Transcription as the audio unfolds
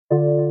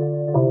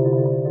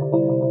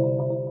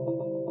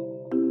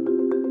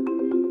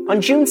On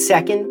June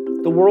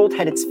 2nd, the world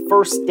had its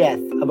first death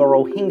of a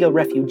Rohingya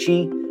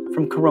refugee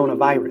from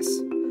coronavirus.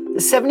 The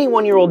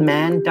 71-year-old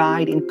man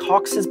died in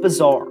Cox's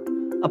Bazar,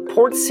 a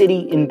port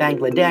city in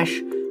Bangladesh,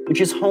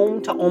 which is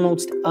home to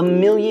almost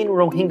 1 million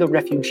Rohingya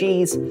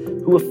refugees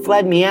who have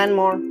fled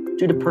Myanmar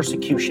due to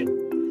persecution.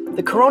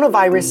 The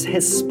coronavirus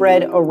has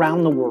spread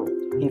around the world,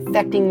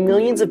 infecting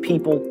millions of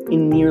people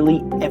in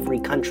nearly every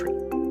country.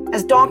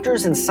 As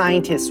doctors and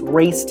scientists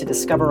race to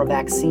discover a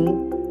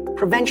vaccine,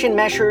 prevention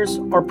measures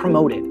are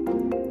promoted.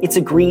 It's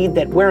agreed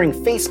that wearing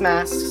face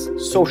masks,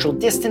 social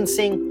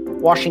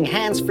distancing, washing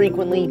hands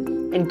frequently,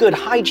 and good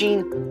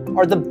hygiene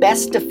are the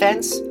best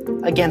defense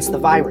against the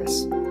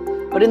virus.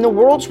 But in the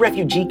world's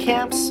refugee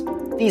camps,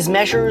 these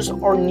measures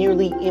are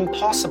nearly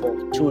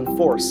impossible to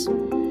enforce.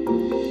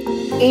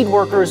 Aid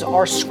workers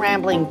are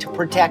scrambling to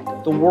protect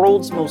the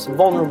world's most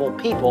vulnerable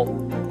people,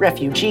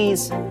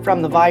 refugees,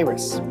 from the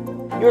virus.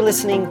 You're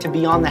listening to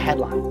Beyond the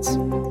Headlines.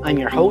 I'm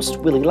your host,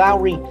 Willy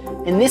Lowry,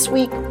 and this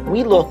week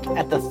we look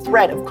at the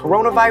threat of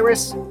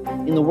coronavirus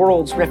in the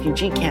world's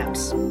refugee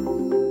camps.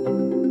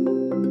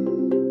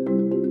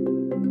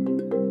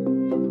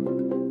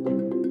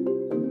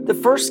 The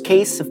first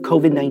case of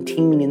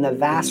COVID-19 in the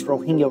vast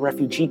Rohingya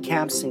refugee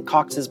camps in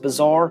Cox's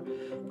Bazar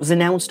was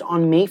announced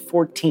on May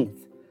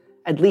 14th.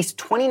 At least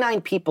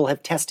 29 people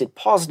have tested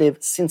positive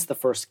since the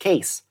first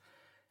case.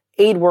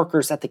 Aid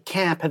workers at the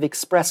camp have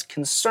expressed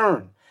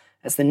concern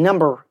as the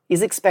number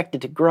is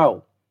expected to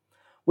grow,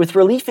 with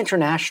Relief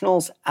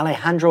International's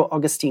Alejandro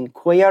Agustin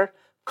Cuellar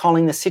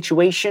calling the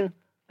situation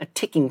a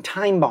ticking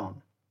time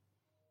bomb.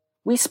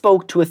 We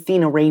spoke to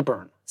Athena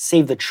Rayburn,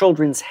 Save the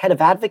Children's head of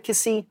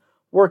advocacy,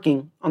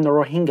 working on the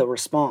Rohingya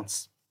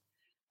response.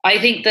 I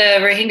think the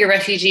Rohingya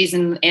refugees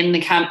in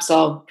the camps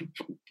are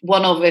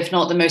one of, if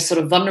not the most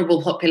sort of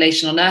vulnerable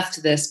population on earth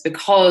to this,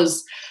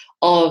 because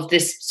of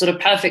this sort of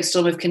perfect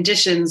storm of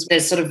conditions.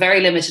 There's sort of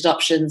very limited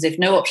options. If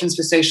no options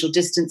for social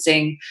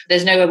distancing,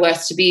 there's nowhere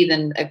worse to be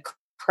than a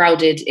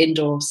crowded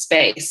indoor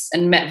space.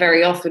 And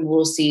very often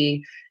we'll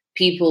see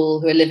people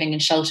who are living in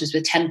shelters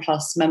with 10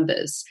 plus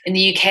members. In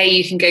the UK,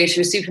 you can go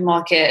to a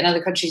supermarket. In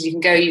other countries, you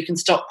can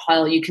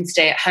stockpile, you can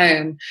stay at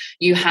home.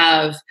 You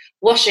have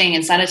washing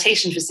and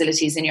sanitation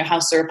facilities in your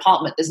house or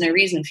apartment. There's no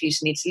reason for you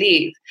to need to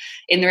leave.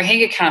 In the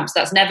Rohingya camps,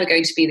 that's never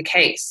going to be the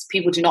case.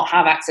 People do not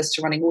have access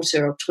to running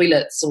water or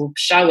toilets or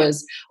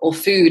showers or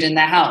food in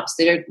their house.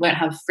 They won't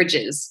have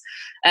fridges.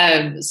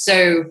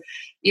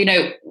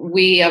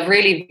 We are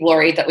really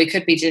worried that we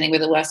could be dealing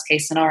with a worst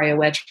case scenario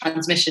where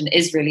transmission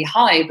is really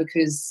high,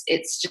 because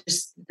it's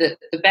just the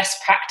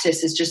best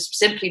practice is just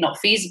simply not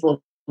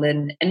feasible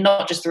in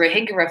not just the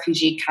Rohingya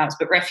refugee camps,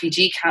 but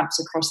refugee camps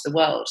across the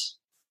world.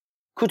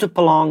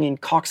 Kutupalong in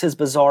Cox's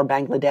Bazar,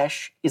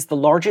 Bangladesh, is the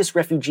largest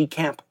refugee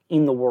camp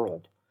in the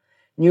world.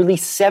 Nearly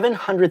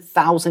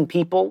 700,000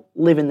 people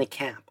live in the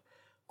camp,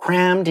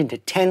 crammed into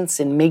tents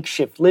and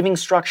makeshift living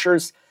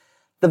structures.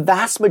 The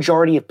vast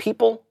majority of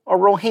people are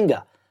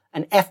Rohingya,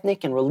 an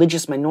ethnic and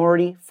religious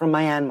minority from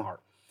Myanmar.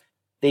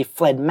 They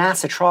fled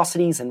mass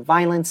atrocities and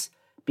violence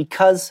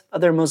because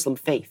of their Muslim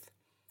faith,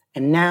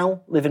 and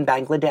now live in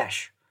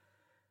Bangladesh.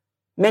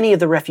 Many of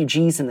the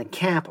refugees in the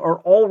camp are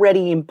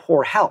already in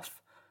poor health,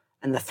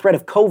 and the threat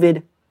of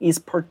COVID is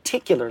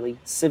particularly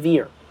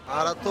severe.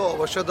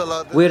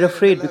 We're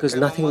afraid because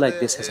nothing like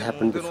this has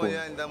happened before.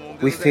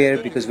 We fear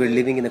because we're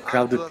living in a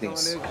crowded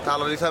place.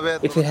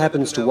 If it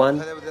happens to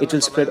one, it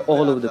will spread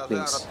all over the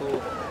place.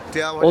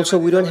 Also,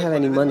 we don't have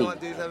any money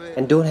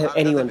and don't have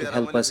anyone to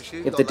help us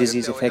if the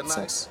disease affects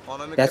us.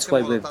 That's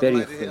why we're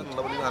very afraid.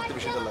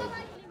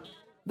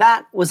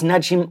 That was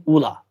Najim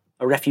Ullah,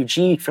 a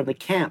refugee from the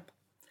camp.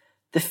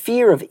 The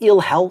fear of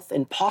ill health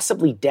and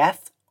possibly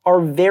death are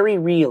very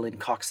real in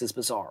Cox's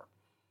Bazar.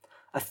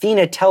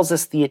 Athena tells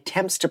us the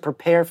attempts to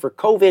prepare for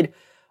COVID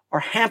are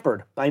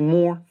hampered by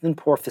more than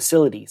poor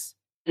facilities.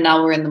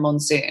 Now we're in the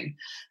monsoon,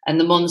 and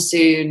the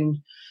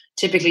monsoon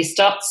typically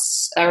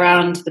starts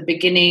around the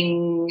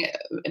beginning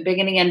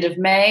end of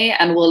May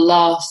and will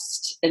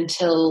last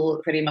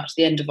until pretty much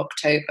the end of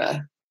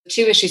October.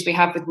 Two issues we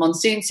have with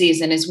monsoon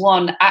season is,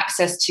 one,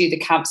 access to the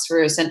camps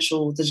for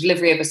the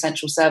delivery of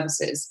essential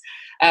services.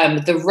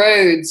 The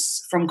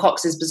roads from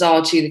Cox's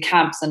Bazar to the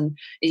camps, and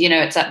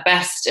it's at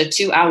best a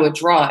 2-hour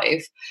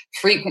drive,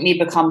 frequently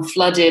become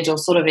flooded or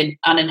sort of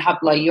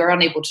uninhabitable. You're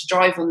unable to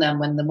drive on them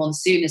when the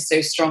monsoon is so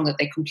strong that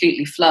they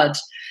completely flood.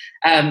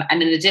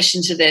 And in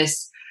addition to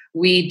this,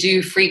 we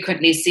do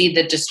frequently see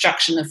the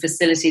destruction of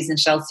facilities and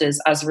shelters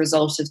as a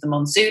result of the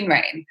monsoon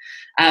rain.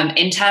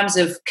 In terms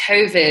of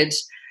COVID,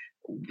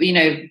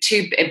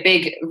 two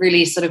big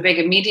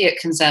immediate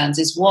concerns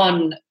is,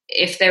 one,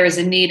 if there is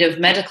a need of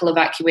medical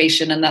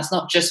evacuation, and that's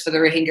not just for the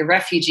Rohingya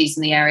refugees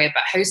in the area,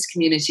 but host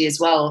community as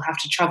well, have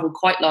to travel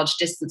quite large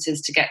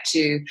distances to get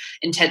to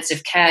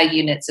intensive care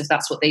units if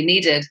that's what they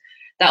needed.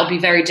 That'll be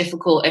very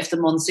difficult if the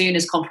monsoon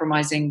is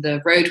compromising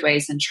the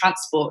roadways and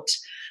transport.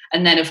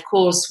 And then, of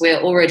course,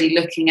 we're already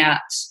looking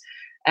at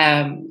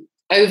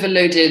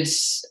overloaded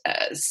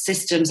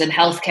systems and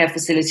healthcare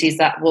facilities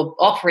that were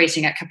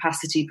operating at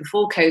capacity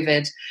before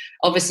COVID.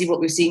 Obviously, what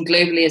we've seen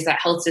globally is that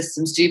health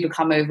systems do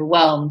become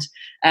overwhelmed.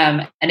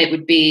 And it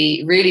would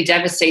be really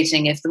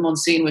devastating if the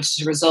monsoon were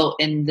to result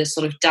in the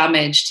sort of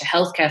damage to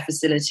healthcare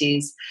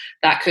facilities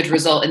that could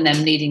result in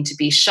them needing to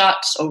be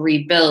shut or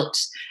rebuilt,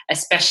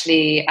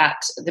 especially at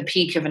the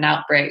peak of an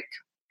outbreak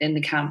in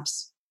the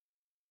camps.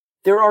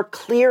 There are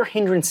clear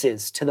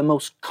hindrances to the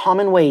most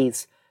common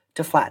ways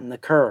to flatten the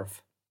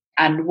curve.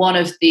 And one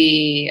of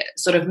the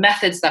sort of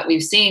methods that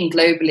we've seen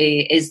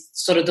globally is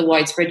sort of the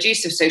widespread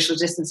use of social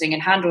distancing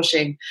and hand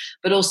washing,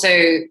 but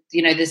also,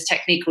 this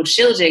technique called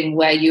shielding,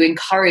 where you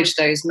encourage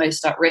those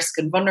most at risk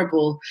and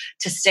vulnerable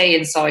to stay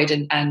inside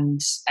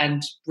and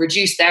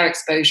reduce their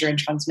exposure and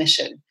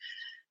transmission.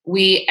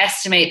 We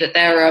estimate that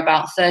there are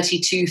about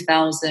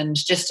 32,000,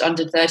 just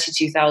under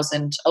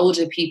 32,000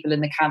 older people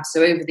in the camp,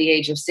 so over the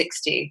age of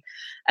 60,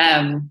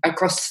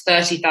 across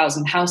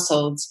 30,000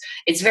 households.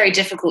 It's very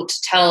difficult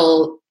to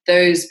tell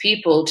those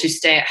people to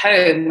stay at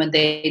home when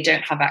they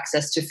don't have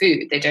access to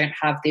food. They don't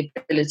have the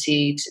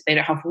ability to, they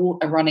don't have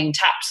a running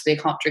tap, so they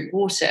can't drink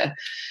water.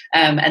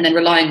 And then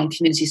relying on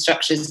community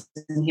structures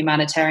and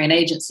humanitarian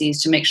agencies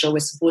to make sure we're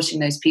supporting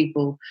those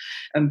people.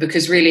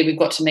 Because really we've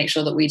got to make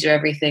sure that we do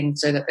everything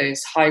so that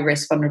those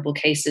high-risk vulnerable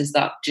cases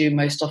that do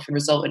most often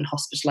result in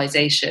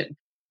hospitalization.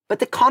 But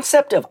the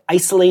concept of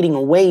isolating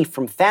away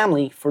from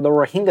family for the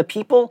Rohingya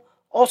people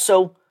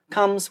also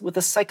comes with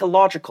a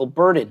psychological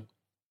burden.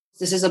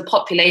 This is a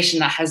population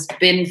that has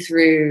been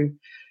through,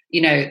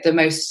 the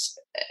most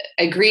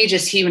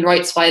egregious human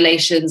rights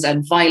violations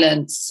and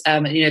violence.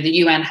 The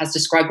UN has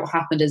described what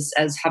happened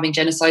as having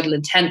genocidal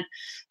intent.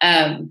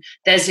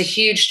 There's a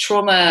huge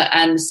trauma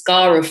and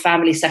scar of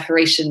family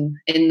separation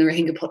in the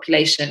Rohingya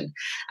population.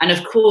 And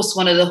of course,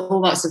 one of the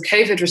hallmarks of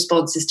COVID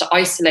response is to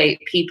isolate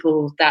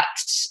people that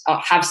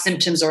have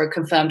symptoms or are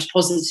confirmed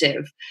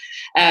positive.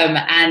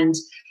 And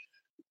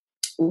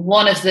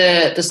one of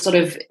the sort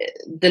of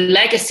the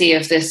legacy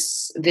of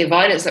the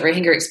violence that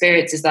Rohingya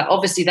experience is that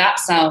obviously that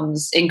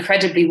sounds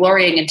incredibly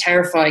worrying and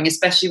terrifying,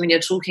 especially when you're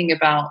talking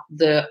about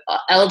the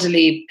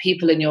elderly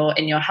people in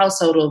your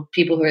household or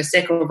people who are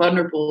sick or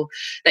vulnerable,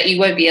 that you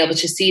won't be able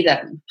to see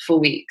them for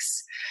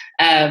weeks.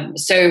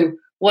 So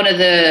one of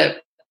the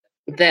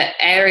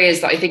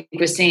areas that I think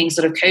we're seeing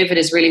sort of COVID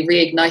is really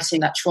reigniting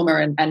that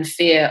trauma and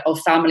fear of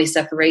family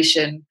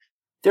separation.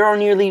 There are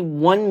nearly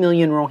 1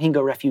 million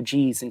Rohingya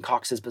refugees in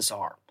Cox's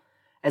Bazar.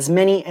 As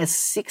many as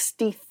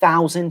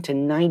 60,000 to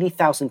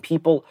 90,000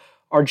 people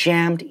are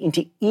jammed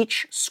into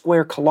each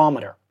square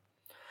kilometer,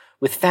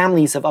 with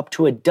families of up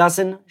to a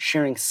dozen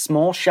sharing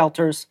small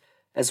shelters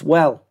as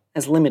well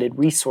as limited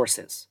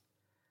resources.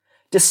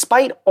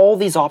 Despite all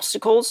these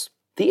obstacles,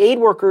 the aid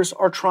workers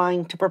are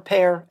trying to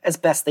prepare as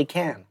best they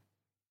can.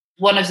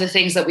 One of the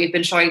things that we've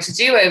been trying to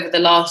do over the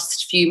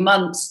last few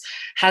months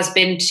has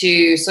been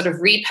to sort of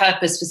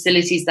repurpose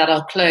facilities that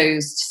are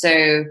closed.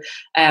 So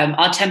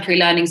our temporary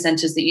learning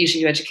centres that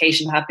usually do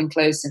education have been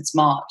closed since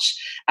March.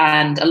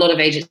 And a lot of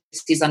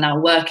agencies are now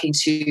working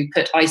to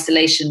put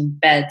isolation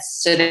beds.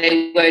 So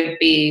they won't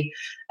be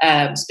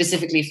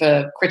specifically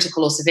for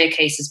critical or severe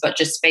cases, but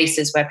just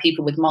spaces where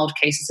people with mild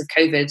cases of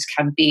COVID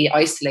can be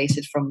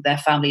isolated from their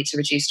family to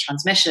reduce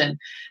transmission.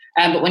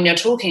 But when you're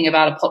talking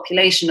about a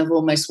population of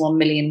almost 1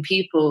 million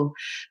people,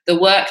 the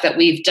work that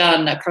we've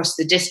done across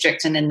the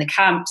district and in the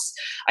camps,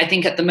 I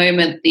think at the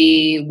moment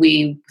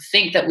we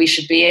think that we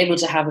should be able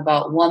to have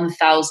about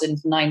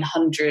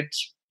 1,900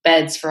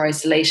 beds for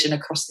isolation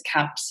across the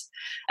camps.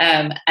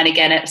 And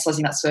again,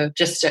 emphasizing that's for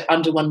just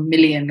under 1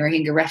 million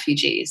Rohingya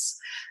refugees.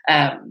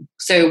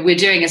 So we're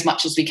doing as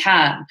much as we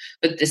can,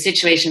 but the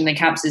situation in the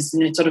camps is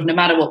sort of no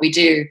matter what we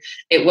do,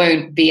 it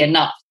won't be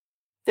enough.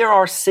 There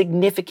are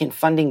significant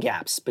funding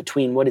gaps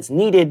between what is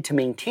needed to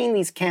maintain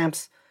these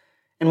camps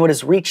and what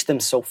has reached them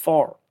so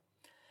far.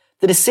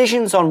 The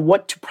decisions on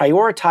what to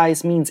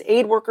prioritize means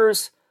aid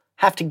workers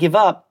have to give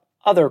up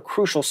other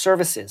crucial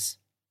services.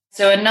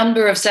 So a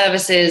number of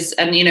services,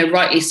 and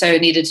rightly so,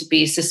 needed to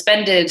be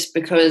suspended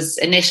because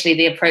initially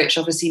the approach,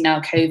 obviously now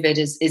COVID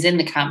is in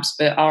the camps,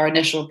 but our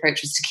initial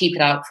approach was to keep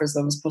it out for as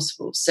long as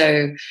possible.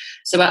 So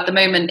at the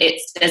moment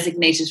it's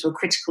designated for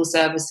critical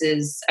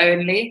services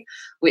only,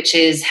 which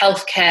is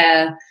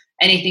healthcare,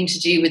 anything to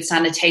do with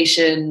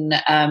sanitation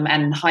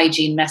and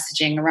hygiene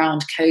messaging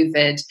around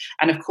COVID,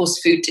 and of course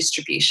food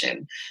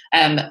distribution.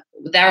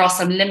 There are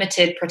some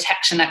limited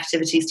protection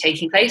activities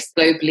taking place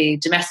globally,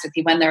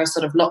 domestically, when there are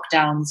sort of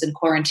lockdowns and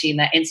quarantine,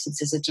 that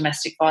instances of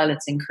domestic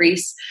violence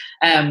increase.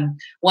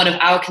 One of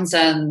our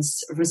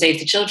concerns from Save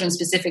the Children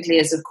specifically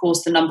is, of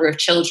course, the number of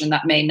children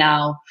that may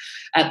now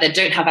that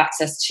don't have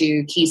access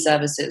to key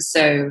services.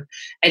 So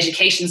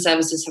education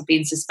services have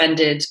been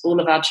suspended, all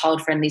of our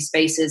child-friendly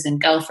spaces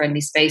and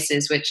girl-friendly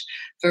spaces, which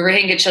for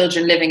Rohingya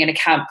children living in a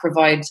camp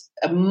provide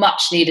a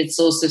much-needed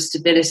source of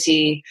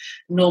stability,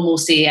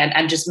 normalcy,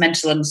 and just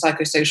mental and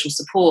psychosocial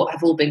support,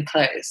 have all been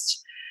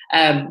closed.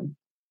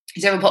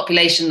 So a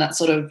population that's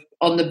sort of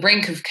on the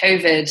brink of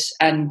COVID,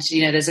 and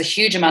there's a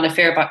huge amount of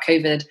fear about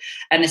COVID,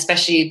 and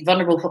especially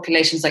vulnerable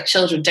populations like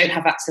children don't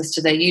have access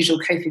to their usual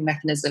coping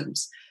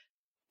mechanisms.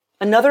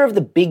 Another of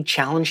the big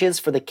challenges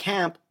for the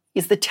camp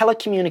is the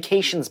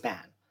telecommunications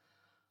ban.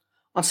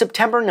 On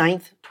September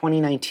 9th,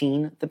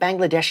 2019, the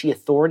Bangladeshi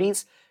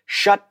authorities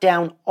shut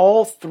down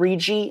all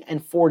 3G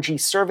and 4G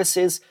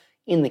services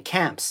in the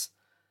camps.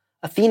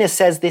 Athena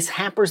says this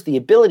hampers the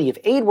ability of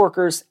aid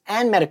workers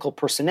and medical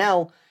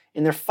personnel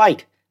in their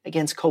fight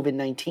against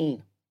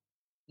COVID-19.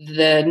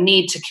 The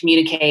need to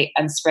communicate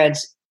and spread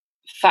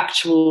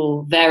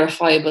factual,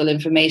 verifiable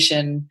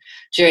information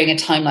during a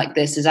time like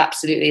this is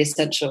absolutely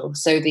essential.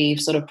 So the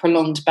sort of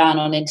prolonged ban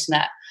on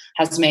internet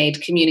has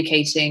made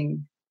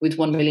communicating with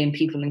 1 million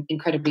people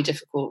incredibly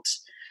difficult,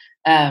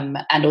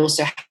 and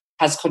also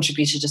has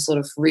contributed to sort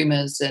of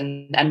rumours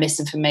and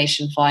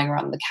misinformation flying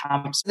around the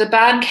camps. The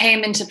ban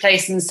came into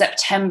place in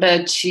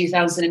September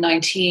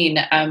 2019,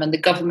 and the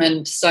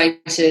government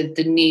cited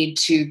the need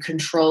to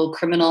control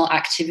criminal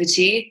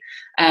activity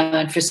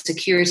and for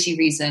security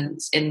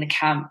reasons in the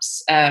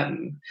camps.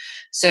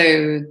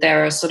 So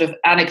there are sort of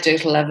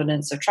anecdotal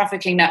evidence of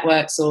trafficking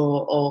networks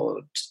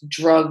or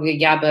drug,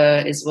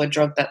 yaba is a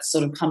drug that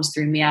sort of comes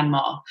through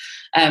Myanmar.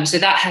 So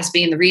that has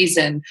been the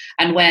reason.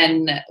 And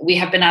when we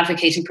have been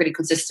advocating pretty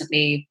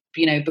consistently,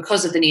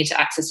 because of the need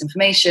to access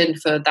information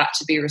for that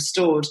to be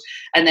restored.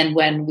 And then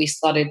when we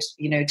started,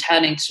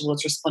 turning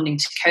towards responding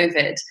to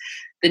COVID,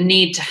 the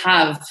need to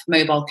have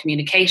mobile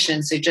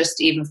communication, so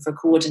just even for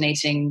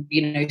coordinating,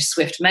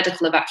 swift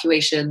medical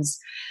evacuations,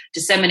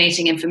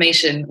 disseminating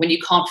information when you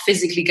can't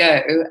physically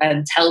go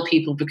and tell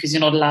people because you're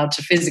not allowed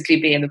to physically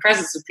be in the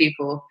presence of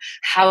people,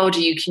 how do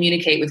you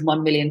communicate with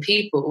 1 million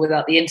people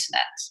without the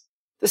internet?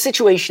 The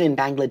situation in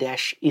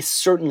Bangladesh is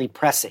certainly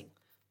pressing,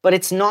 but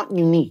it's not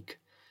unique.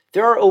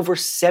 There are over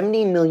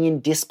 70 million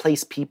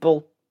displaced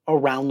people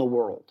around the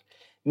world,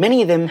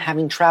 many of them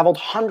having traveled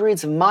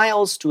hundreds of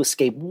miles to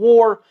escape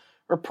war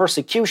or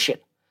persecution.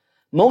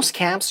 Most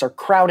camps are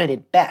crowded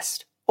at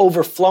best,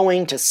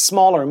 overflowing to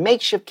smaller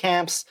makeshift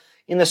camps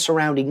in the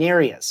surrounding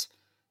areas.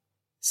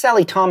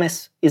 Sally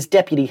Thomas is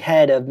deputy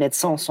head of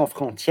Medecins Sans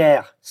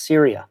Frontiere,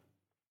 Syria.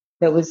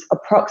 There was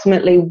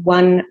approximately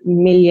 1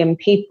 million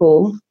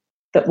people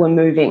that were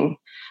moving.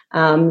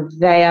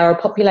 They are a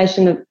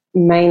population of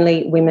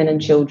mainly women and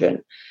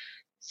children.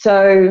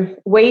 So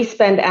we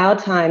spend our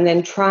time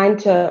then trying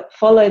to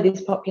follow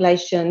this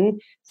population,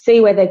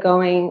 see where they're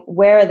going,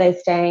 where are they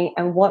staying,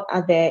 and what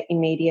are their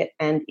immediate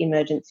and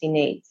emergency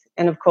needs.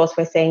 And of course,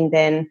 we're seeing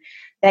then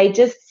they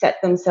just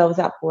set themselves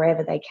up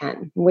wherever they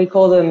can. We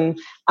call them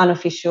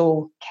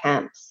unofficial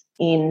camps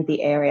in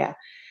the area.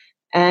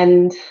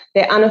 And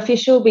they're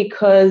unofficial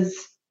because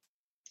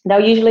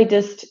they'll usually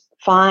just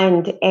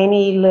find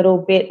any little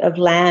bit of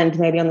land,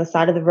 maybe on the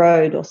side of the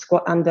road or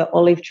squat under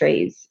olive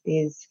trees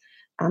is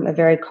a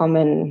very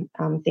common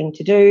thing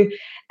to do.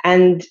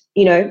 And,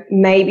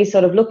 maybe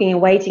sort of looking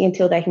and waiting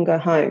until they can go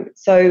home.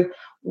 So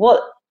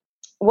what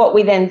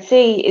we then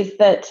see is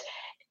that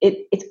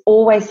it's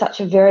always such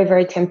a very,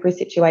 very temporary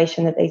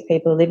situation that these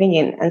people are living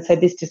in. And so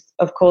this just,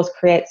 of course,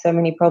 creates so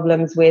many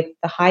problems with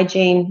the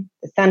hygiene,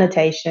 the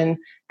sanitation,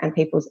 and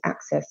people's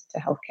access to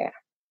healthcare.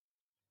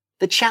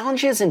 The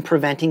challenges in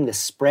preventing the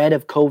spread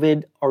of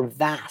COVID are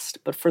vast,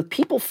 but for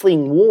people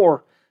fleeing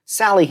war,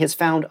 Sally has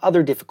found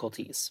other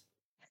difficulties.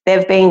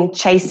 They've been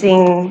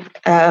chasing,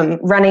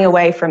 running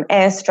away from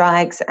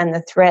airstrikes and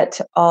the threat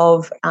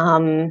of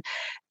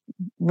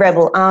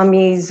rebel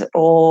armies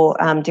or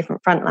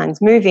different front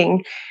lines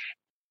moving.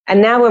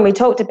 And now when we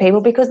talk to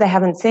people, because they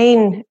haven't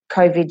seen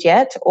COVID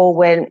yet, or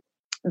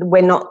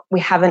we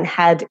haven't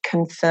had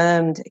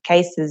confirmed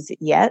cases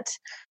yet,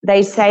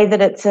 they say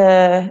that it's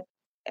an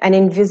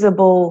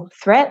invisible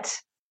threat,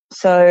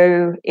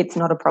 so it's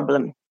not a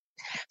problem.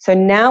 So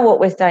now what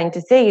we're starting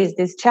to see is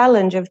this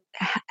challenge of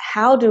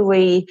how do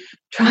we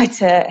try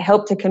to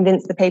help to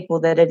convince the people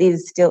that it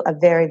is still a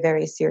very,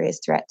 very serious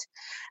threat.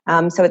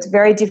 So it's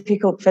very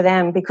difficult for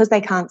them because they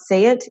can't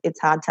see it.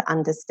 It's hard to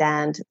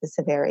understand the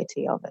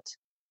severity of it.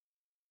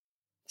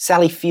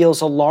 Sally feels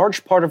a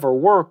large part of her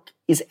work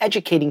is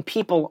educating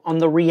people on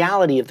the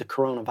reality of the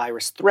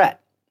coronavirus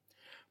threat.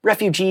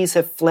 Refugees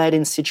have fled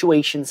in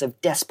situations of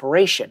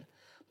desperation,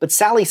 but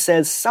Sally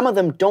says some of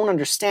them don't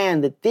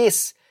understand that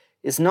this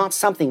is not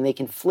something they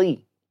can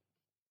flee.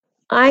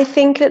 I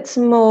think it's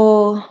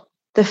more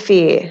the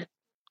fear.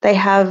 They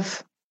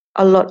have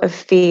a lot of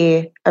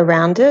fear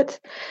around it.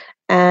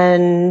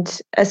 And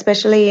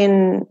especially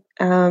in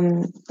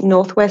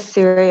northwest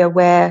Syria,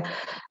 where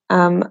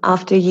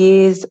after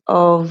years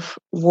of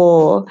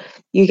war,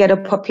 you get a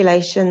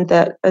population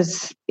that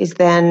has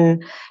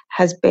been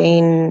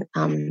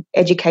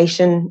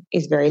education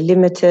is very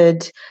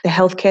limited, the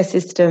healthcare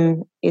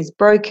system is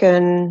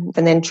broken,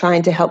 and then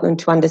trying to help them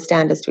to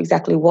understand as to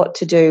exactly what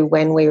to do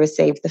when we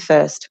receive the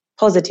first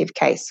positive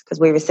case, because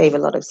we receive a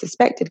lot of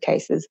suspected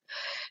cases.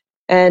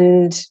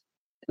 And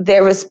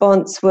their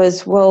response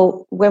was,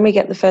 well, when we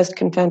get the first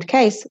confirmed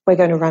case, we're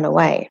going to run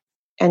away.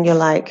 And you're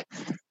like,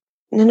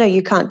 no,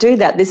 you can't do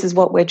that. This is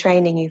what we're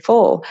training you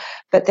for.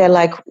 But they're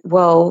like,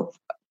 well,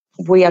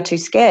 we are too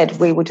scared.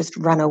 We will just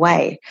run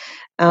away.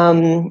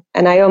 And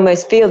I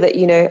almost feel that,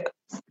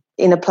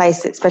 in a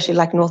place, especially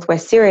like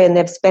northwest Syria, and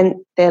they've spent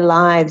their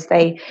lives,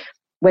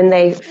 when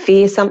they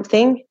fear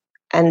something,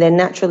 and their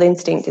natural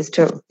instinct is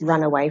to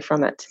run away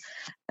from it.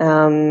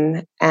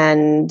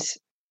 And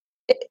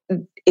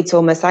it's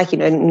almost like,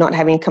 not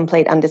having a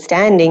complete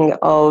understanding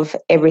of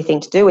everything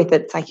to do with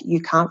it. It's like, you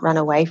can't run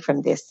away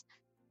from this.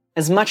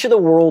 As much of the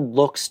world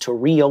looks to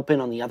reopen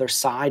on the other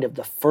side of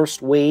the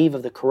first wave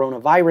of the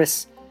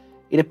coronavirus,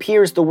 it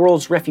appears the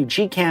world's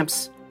refugee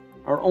camps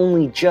are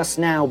only just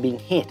now being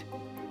hit.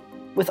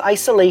 With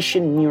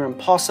isolation near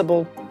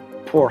impossible,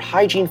 poor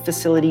hygiene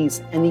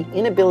facilities, and the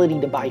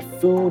inability to buy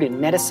food and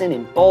medicine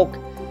in bulk,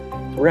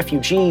 the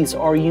refugees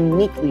are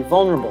uniquely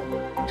vulnerable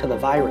to the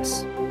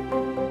virus.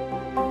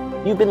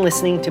 You've been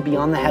listening to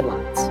Beyond the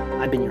Headlines.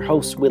 I've been your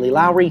host, Willy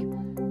Lowry.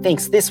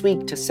 Thanks this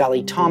week to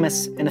Sally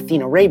Thomas and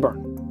Athena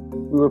Rayburn.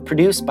 We were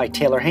produced by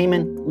Taylor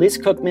Heyman, Liz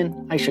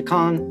Cookman, Aisha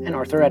Khan, and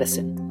Arthur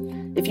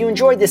Edison. If you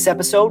enjoyed this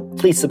episode,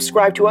 please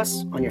subscribe to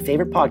us on your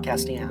favorite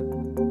podcasting app.